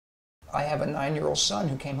I have a 9-year-old son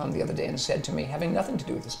who came home the other day and said to me, having nothing to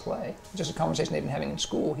do with this play, just a conversation they've been having in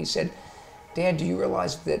school, he said, "Dad, do you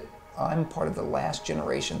realize that I'm part of the last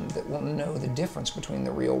generation that will know the difference between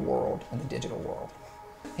the real world and the digital world?"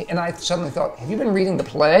 And I suddenly thought, have you been reading the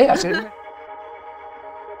play? I said,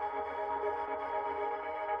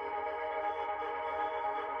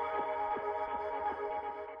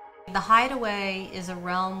 The Hideaway is a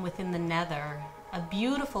realm within the Nether, a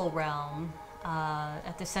beautiful realm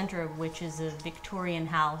at the center of which is a Victorian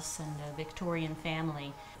house and a Victorian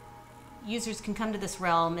family. Users can come to this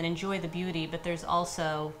realm and enjoy the beauty, but there's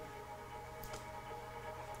also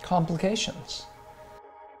complications.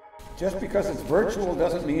 Just because it's virtual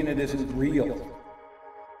doesn't mean it isn't real.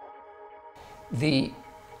 The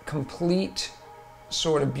complete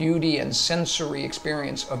sort of beauty and sensory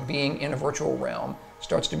experience of being in a virtual realm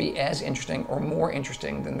starts to be as interesting or more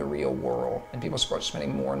interesting than the real world, and people start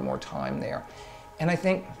spending more and more time there. And I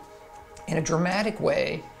think in a dramatic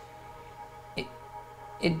way,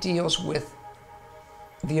 it deals with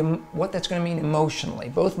what that's going to mean emotionally,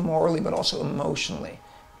 both morally but also emotionally.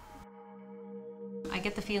 I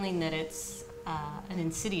get the feeling that it's an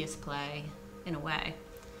insidious play, in a way.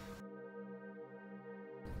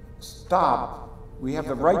 Stop. We have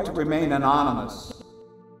the right to remain anonymous.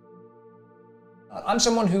 I'm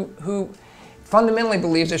someone who fundamentally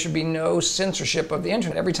believes there should be no censorship of the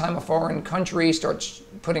internet. Every time a foreign country starts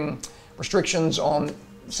putting restrictions on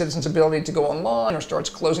citizens' ability to go online or starts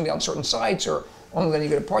closing down certain sites or only letting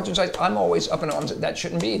you go to parts of sites, I'm always up in arms that that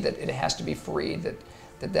shouldn't be, that it has to be free,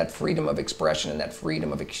 that freedom of expression and that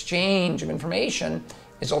freedom of exchange of information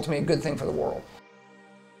is ultimately a good thing for the world.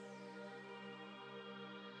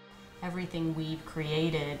 Everything we've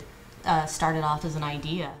created started off as an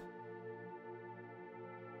idea.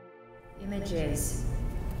 Images,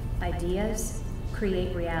 ideas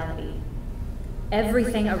create reality.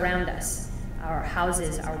 Everything around us, our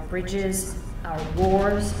houses, our bridges, our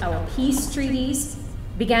wars, our peace treaties,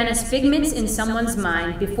 began as figments in someone's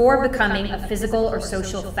mind before becoming a physical or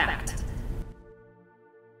social fact.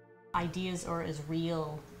 Ideas are as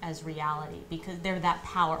real as reality because they're that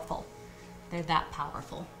powerful. They're that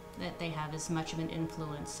powerful that they have as much of an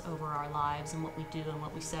influence over our lives and what we do and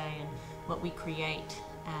what we say and what we create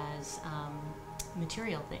as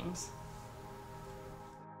material things.